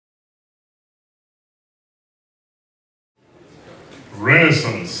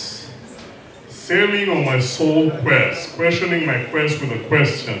Renaissance. Sailing on my soul quest, questioning my quest with a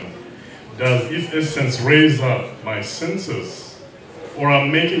question. Does its essence raise up my senses? Or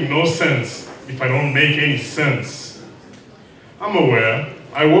I'm making no sense if I don't make any sense? I'm aware.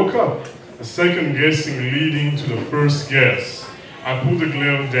 I woke up, a second guessing leading to the first guess. I put the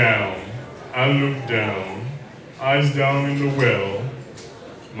glare down. I look down, eyes down in the well,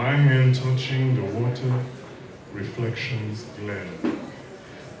 my hand touching the water, reflections glare.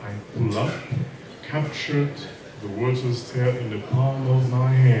 I pull up, captured the water stare in the palm of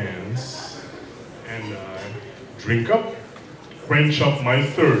my hands, and I drink up, quench up my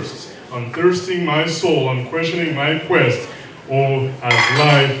thirst, unthirsting my soul, unquestioning my quest, all as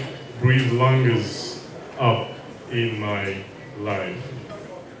life breathes longest up in my life.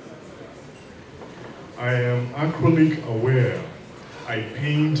 I am acrylic aware. I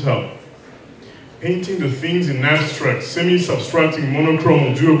paint up. Painting the things in abstract, semi-subtracting,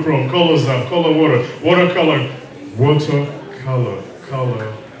 monochrome, duochrome, colors up, color water, watercolor, watercolor,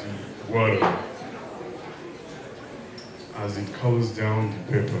 color the water. As it colors down the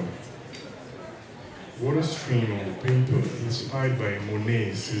paper. Water stream on the paper, inspired by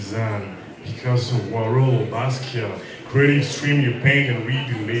Monet, Cézanne, Picasso, Warhol, Basquiat, creative stream you paint and read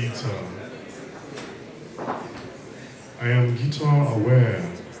it later. I am guitar aware.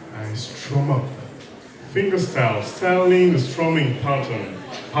 I strum up. Fingerstyle, styling the strumming pattern.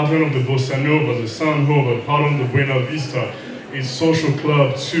 Pattern of the bossa nova, the samba, pattern of the Buena Vista. It's social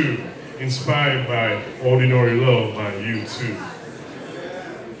club too. Inspired by Ordinary Love by you too.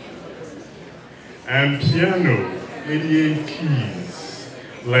 And piano, 88 keys.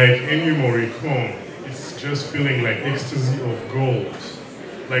 Like Ennio Morricone, it's just feeling like ecstasy of gold.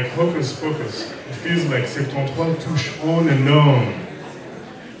 Like Hocus Pocus, it feels like 73 touches on and on.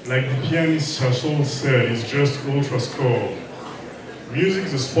 Like the pianist Chachol said, it's just ultra score. Music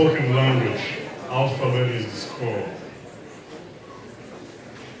is a spoken language, alphabet is the score.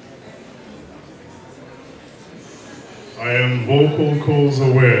 I am vocal calls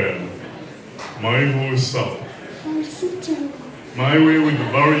aware, my voice up. My way with the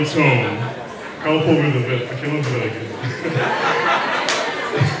baritone, couple with the bed. I cannot do that again.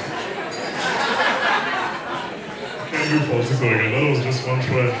 Do falsetto again. That was just one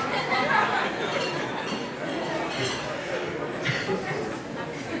try.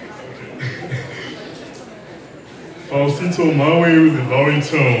 Falsetto, my way with the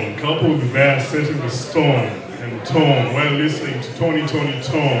baritone, coupled with the bass, setting the storm and tone while listening to Tony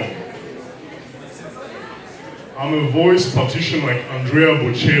Tone. I'm a voice partition like Andrea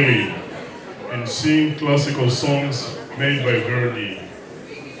Bocelli and sing classical songs made by Verdi.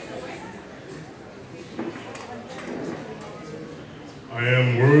 I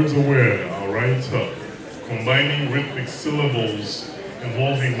am words aware, I'll write up, combining rhythmic syllables,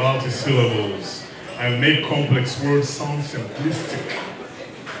 involving multi-syllables. I make complex words sound simplistic,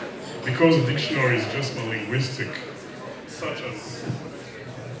 because the dictionary is just more linguistic, such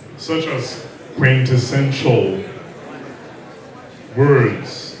as quintessential,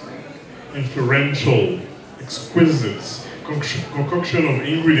 words, inferential, exquisite, concoction of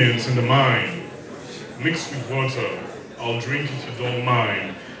ingredients in the mind, mixed with water. I'll drink if you don't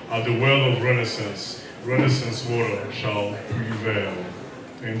mind. At the well of Renaissance, Renaissance water shall prevail.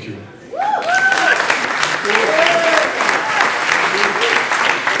 Thank you.